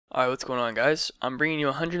Alright, what's going on, guys? I'm bringing you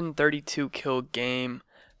a 132 kill game,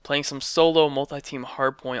 playing some solo multi-team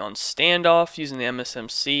hardpoint on standoff using the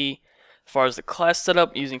MSMC. As far as the class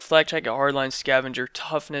setup, using Flak Jacket, Hardline, Scavenger,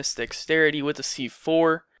 Toughness, Dexterity with the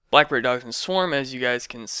C4, Blackbird Dogs and Swarm, as you guys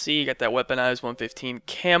can see. Got that weaponized 115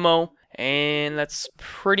 camo, and that's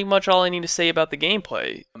pretty much all I need to say about the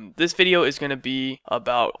gameplay. This video is going to be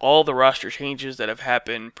about all the roster changes that have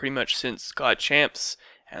happened pretty much since COD Champs,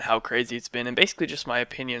 and how crazy it's been, and basically just my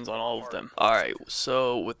opinions on all of them. Alright,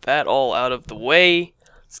 so with that all out of the way,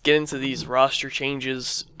 let's get into these roster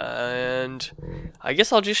changes, and I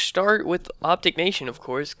guess I'll just start with OpTic Nation, of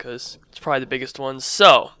course, because it's probably the biggest one.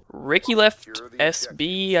 So, Ricky left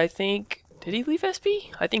SB, I think. Did he leave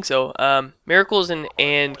SB? I think so. Miracles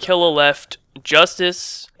and Killa left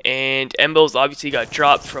Justice, and Embo's obviously got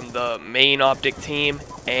dropped from the main OpTic team,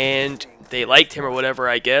 and they liked him or whatever,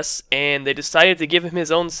 I guess, and they decided to give him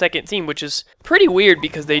his own second team, which is pretty weird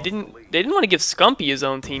because they didn't want to give Scumpy his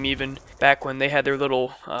own team even back when they had their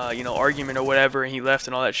little argument or whatever, and he left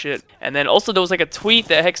and all that shit. And then also there was like a tweet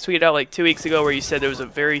that Hex tweeted out like 2 weeks ago where he said there was a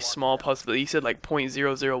very small possibility. He said like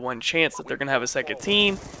 0.001 chance that they're gonna have a second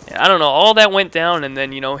team. And I don't know, all that went down, and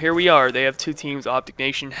then here we are. They have two teams. OpTic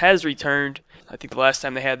Nation has returned. I think the last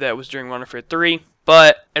time they had that was during Modern Warfare 3.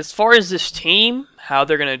 But as far as this team, how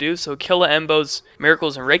they're going to do, so Killa, Embos,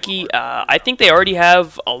 Miracles, and Ricky, I think they already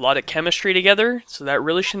have a lot of chemistry together, so that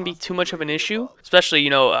really shouldn't be too much of an issue. Especially,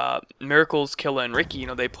 Miracles, Killa, and Ricky,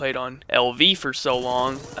 they played on LV for so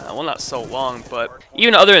long. Well, not so long, but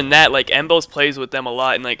even other than that, like, Embos plays with them a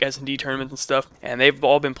lot in, like, S&D tournaments and stuff, and they've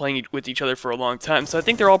all been playing with each other for a long time, so I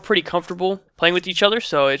think they're all pretty comfortable playing with each other,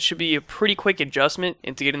 so it should be a pretty quick adjustment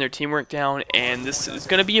into getting their teamwork down, and this is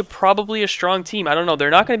going to be probably a strong team. I don't know,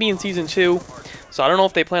 they're not going to be in Season 2, so I don't know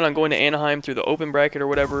if they plan on going to Anaheim through the open bracket or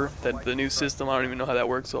whatever, the new system. I don't even know how that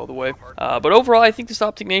works all the way. But overall, I think this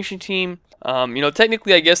OpTic Nation team,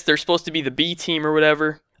 technically I guess they're supposed to be the B team or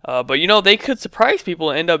whatever, but they could surprise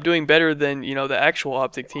people and end up doing better than, the actual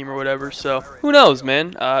OpTic team or whatever, so who knows,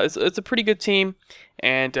 man. It's a pretty good team,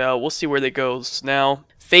 and we'll see where they goes. Now,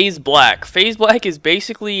 FaZe Black. FaZe Black is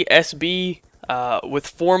basically SB with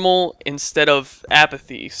Formal instead of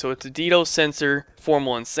Apathy. So it's a Dito, Sensor,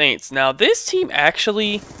 Formal, and Saints. Now this team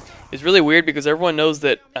actually is really weird because everyone knows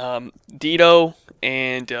that Dito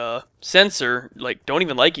and Sensor don't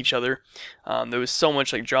even like each other. There was so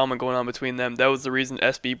much drama going on between them. That was the reason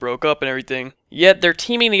SB broke up and everything. Yet they're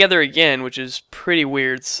teaming together again, which is pretty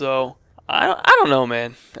weird. So I don't know,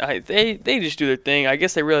 man. They just do their thing. I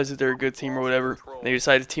guess they realize that they're a good team or whatever. They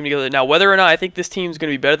decided to team together. Now, whether or not I think this team is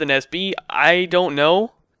going to be better than SB, I don't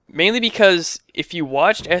know. Mainly because if you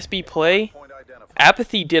watched SB play,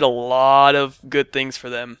 Apathy did a lot of good things for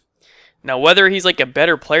them. Now, whether he's a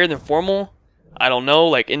better player than Formal, I don't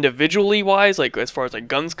know. Individually wise, as far as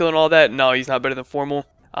gun skill and all that, no, he's not better than Formal.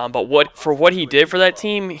 But for what he did for that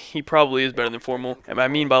team, he probably is better than Formal. And I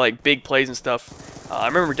mean by big plays and stuff. I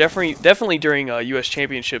remember definitely during US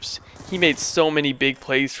Championships, he made so many big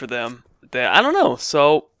plays for them that I don't know.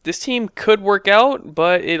 So this team could work out,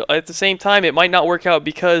 but at the same time, it might not work out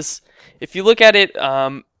because if you look at it,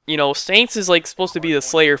 Saints is supposed to be the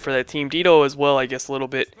Slayer for that team. Dito as well, I guess a little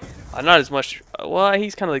bit. Not as much. Well,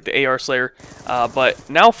 he's kind of like the AR Slayer. But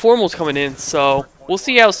now Formal's coming in, so we'll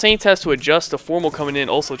see how Saints has to adjust to Formal coming in,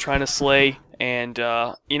 also trying to slay. And,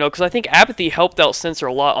 because I think Apathy helped out Sensor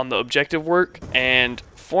a lot on the objective work, and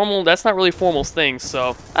Formal, that's not really Formal's thing,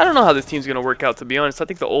 so I don't know how this team's going to work out, to be honest. I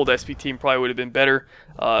think the old SP team probably would have been better,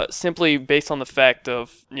 simply based on the fact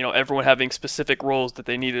of, everyone having specific roles that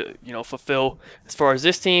they need to, fulfill. As far as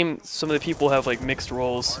this team, some of the people have, mixed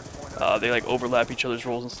roles. They, overlap each other's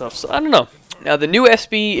roles and stuff, so I don't know. Now, the new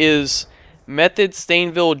SB is Method,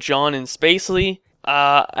 Stainville, John, and Spacely.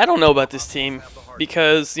 I don't know about this team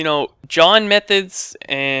because, John, Methods,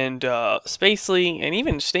 and Spacely, and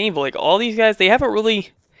even Stainville, all these guys, they haven't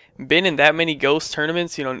really been in that many Ghost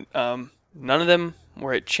tournaments. None of them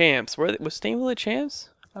were at Champs. Was Stainville at Champs?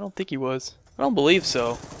 I don't think he was. I don't believe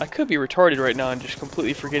so. I could be retarded right now and just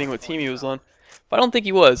completely forgetting what team he was on. But I don't think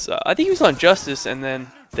he was. I think he was on Justice, and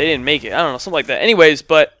then they didn't make it. I don't know, something like that. Anyways,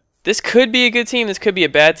 but this could be a good team. This could be a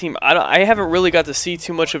bad team. I haven't really got to see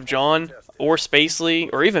too much of John or Spacely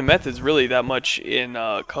or even Methods really that much in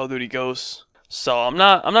Call of Duty Ghosts. So I'm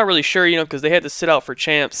not really sure, because they had to sit out for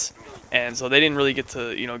Champs, and so they didn't really get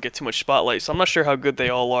to get too much spotlight. So I'm not sure how good they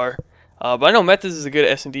all are. But I know Methods is a good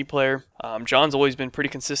S&D player. John's always been pretty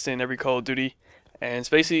consistent in every Call of Duty, and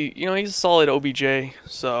Spacely, he's a solid OBJ.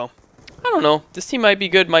 So I don't know. This team might be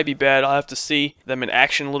good, might be bad. I'll have to see them in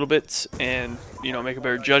action a little bit and make a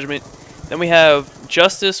better judgment. Then we have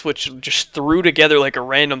Justice, which just threw together like a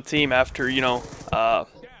random team after,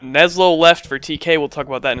 Neslo left for TK. We'll talk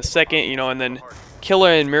about that in a second. You know, and then Killer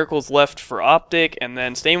and Miracles left for OpTic, and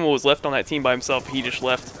then Stamen was left on that team by himself. He just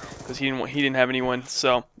left because he didn't have anyone.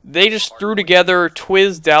 So they just threw together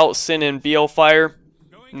Twiz, Doubt, Sin, and BL Fire.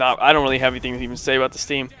 I don't really have anything to even say about this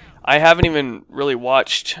team. I haven't even really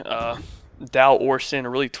watched Doubt or Sin or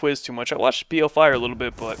really Twiz too much. I watched BL Fire a little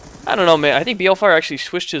bit, but I don't know, man. I think BL Fire actually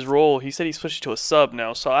switched his role. He said he switched to a sub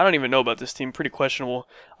now, so I don't even know about this team. Pretty questionable.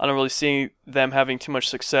 I don't really see them having too much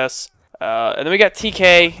success. And then we got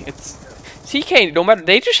TK. It's TK. No matter,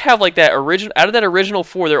 they just have like that original. Out of that original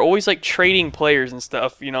 4, they're always like trading players and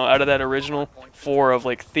stuff. You know, out of that original 4 of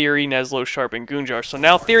like Theory, Neslo, Sharp, and Goonjar. So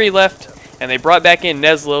now Theory left, and they brought back in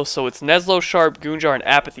Neslo. So it's Neslo, Sharp, Goonjar, and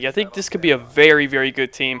Apathy. I think this could be a very, very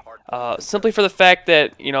good team. Simply for the fact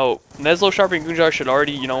that, you know, Neslo, Sharp, and Goonjar should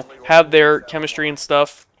already, you know, have their chemistry and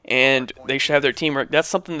stuff, and they should have their teamwork. That's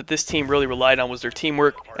something that this team really relied on, was their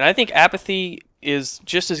teamwork. And I think Apathy is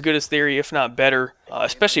just as good as Theory, if not better,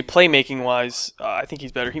 especially playmaking-wise. I think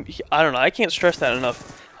he's better. I don't know. I can't stress that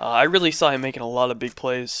enough. I really saw him making a lot of big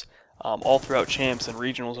plays all throughout champs and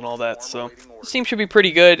regionals and all that. So this team should be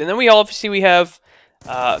pretty good. And then we have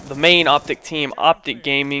the main OpTic team, OpTic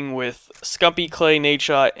Gaming, with Scumpy, Clay,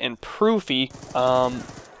 Nadeshot, and Proofy. I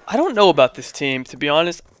don't know about this team, to be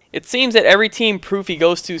honest. It seems that every team Proofy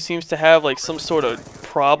goes to seems to have like some sort of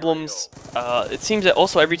problems. It seems that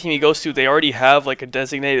also every team he goes to, they already have like a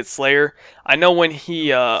designated Slayer. I know when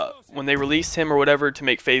when they released him or whatever to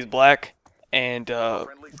make FaZe Black, and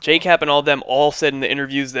JCap and all of them all said in the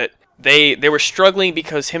interviews that they were struggling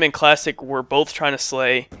because him and Classic were both trying to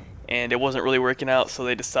slay, and it wasn't really working out, so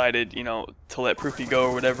they decided, you know, to let Proofy go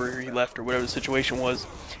or whatever, he left or whatever the situation was.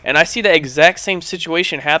 And I see the exact same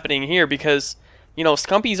situation happening here because, you know,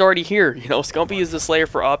 Scumpy's already here. You know, Scumpy is the Slayer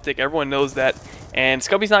for OpTic. Everyone knows that. And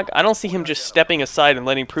Scumpy's not... I don't see him just stepping aside and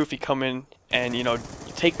letting Proofy come in and, you know,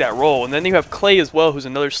 take that role. And then you have Clay as well, who's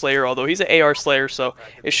another Slayer, although he's an AR Slayer, so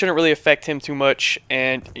it shouldn't really affect him too much.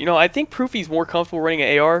 And, you know, I think Proofy's more comfortable running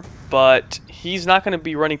an AR, but he's not going to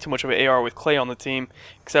be running too much of an AR with Clay on the team,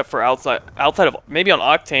 except for outside of maybe on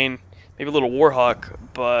Octane, maybe a little Warhawk,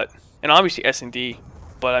 but... And obviously S&D.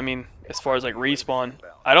 But, I mean, as far as, like, Respawn...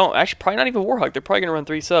 I don't actually, probably not even Warhawk. They're probably gonna run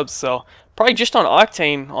 3 subs, so probably just on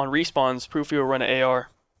Octane on respawns, Proofy will run an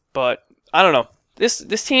AR. But I don't know.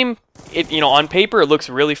 This team, you know, on paper it looks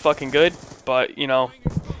really fucking good, but you know,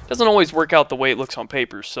 doesn't always work out the way it looks on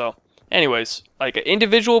paper. So, anyways, like an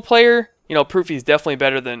individual player, you know, Proofy's definitely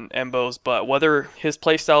better than Embo's, but whether his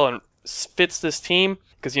playstyle fits this team,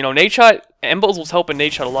 because you know, Embo's was helping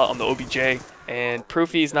Nadeshot a lot on the OBJ. And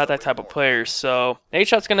Proofy's not that type of player, so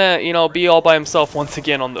Nadeshot's gonna, you know, be all by himself once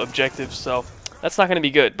again on the objectives, so that's not gonna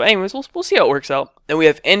be good. But anyways, we'll see how it works out. Then we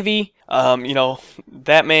have Envy, you know,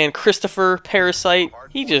 that man Christopher Parasite.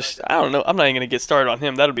 He just, I don't know, I'm not even gonna get started on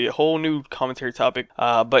him. That'll be a whole new commentary topic.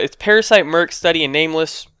 But it's Parasite, Merc, Study, and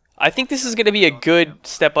Nameless. I think this is gonna be a good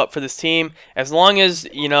step up for this team, as long as,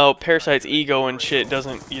 you know, Parasite's ego and shit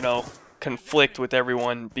doesn't, you know, conflict with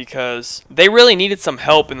everyone, because they really needed some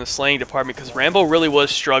help in the slaying department, because Rambo really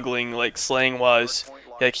was struggling, like, slaying wise.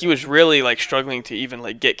 Like, he was really, like, struggling to even,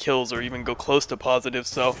 like, get kills or even go close to positive,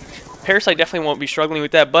 so Parasite definitely won't be struggling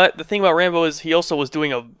with that. But the thing about Rambo is he also was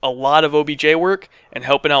doing a lot of OBJ work and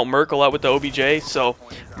helping out Merc a lot with the OBJ, so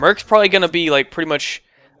Merc's probably gonna be, like, pretty much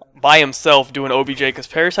by himself doing OBJ, because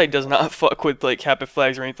Parasite does not fuck with, like, Capit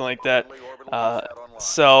flags or anything like that.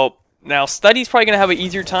 So now, Study's probably going to have an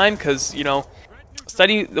easier time because, you know,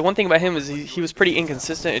 Study, the one thing about him is he was pretty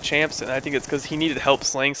inconsistent at champs, and I think it's because he needed help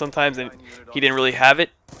slaying sometimes, and he didn't really have it.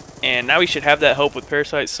 And now he should have that help with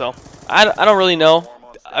Parasite, so I don't really know.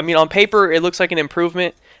 I mean, on paper, it looks like an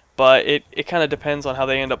improvement, but it kind of depends on how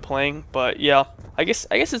they end up playing. But, yeah, I guess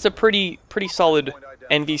it's a pretty solid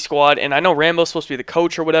Envy squad, and I know Rambo's supposed to be the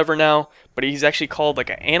coach or whatever now, but he's actually called like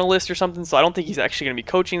an analyst or something, so I don't think he's actually going to be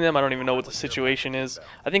coaching them. I don't even know what the situation is.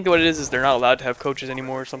 I think what it is they're not allowed to have coaches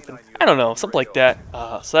anymore or something. I don't know, something like that.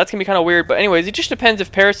 So that's going to be kind of weird, but anyways, it just depends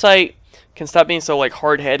if Parasite can stop being so like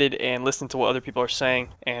hard-headed and listen to what other people are saying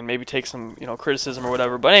and maybe take some, you know, criticism or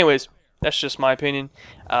whatever. But anyways, that's just my opinion.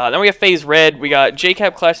 Then we have FaZe Red. We got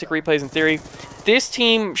JCap, Classic, Replays, and Theory. This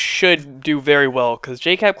team should do very well because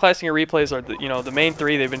JCap, Classic, and Replays are the main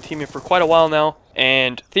 3. They've been teaming for quite a while now,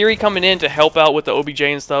 and Theory coming in to help out with the OBJ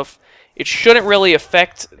and stuff. It shouldn't really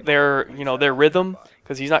affect their rhythm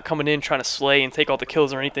because he's not coming in trying to slay and take all the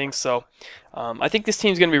kills or anything. So I think this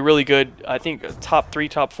team's gonna be really good. I think a top 3,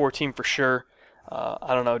 top 4 team for sure.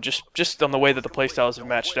 I don't know, just on the way that the playstyles have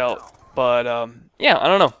matched out. But yeah, I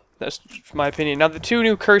don't know. That's my opinion. Now the 2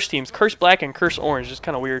 new Curse teams, Curse Black and Curse Orange, is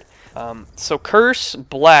kind of weird. So Curse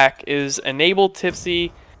Black is Enable,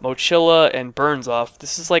 Tipsy, Mochilla, and Burnsoff.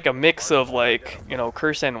 This is like a mix of like, you know,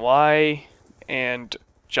 Curse NY and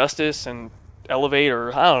Justice and Elevate,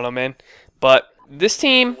 or I don't know, man. But this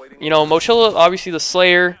team, you know, Mochilla, obviously the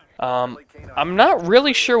Slayer. I'm not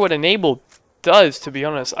really sure what Enable does, to be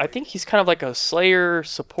honest. I think he's kind of like a Slayer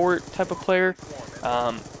support type of player.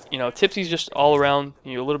 You know, Tipsy's just all around,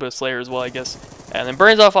 you know, a little bit of Slayer as well, I guess. And then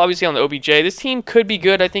Burnsoff, obviously, on the OBJ. This team could be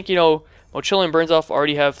good. I think, you know, Mochilla and Burnsoff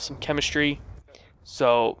already have some chemistry.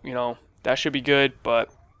 So, you know, that should be good.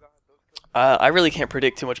 But I really can't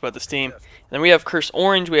predict too much about this team. And then we have Curse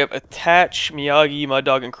Orange. We have Attach, Miyagi, Mud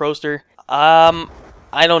Dog, and Croaster.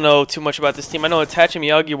 I don't know too much about this team. I know Attach and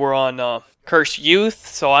Miyagi were on Curse Youth.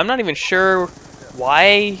 So I'm not even sure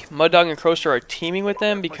why Mud Dog and Croaster are teaming with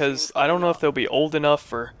them, because I don't know if they'll be old enough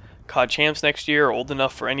for COD Champs next year, or old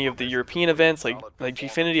enough for any of the European events, like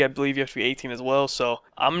Gfinity. I believe you have to be 18 as well, so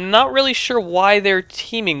I'm not really sure why they're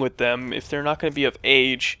teaming with them if they're not going to be of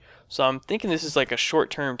age. So I'm thinking this is like a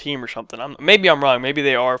short-term team or something. Maybe I'm wrong. Maybe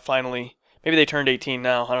they are finally. Maybe they turned 18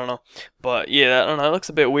 now. I don't know. But yeah, I don't know. It looks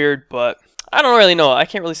a bit weird, but I don't really know. I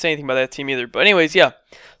can't really say anything about that team either. But anyways, yeah.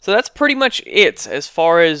 So that's pretty much it as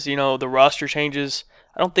far as, you know, the roster changes.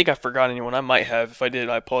 I don't think I forgot anyone. I might have. If I did,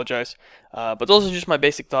 I apologize. But those are just my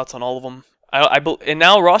basic thoughts on all of them. And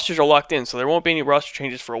now rosters are locked in, so there won't be any roster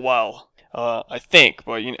changes for a while. I think,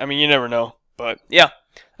 but I mean, you never know. But yeah,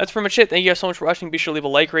 that's pretty much it. Thank you guys so much for watching. Be sure to leave a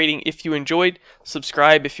like rating if you enjoyed.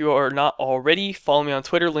 Subscribe if you are not already. Follow me on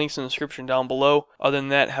Twitter. Links in the description down below. Other than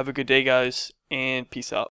that, have a good day, guys, and peace out.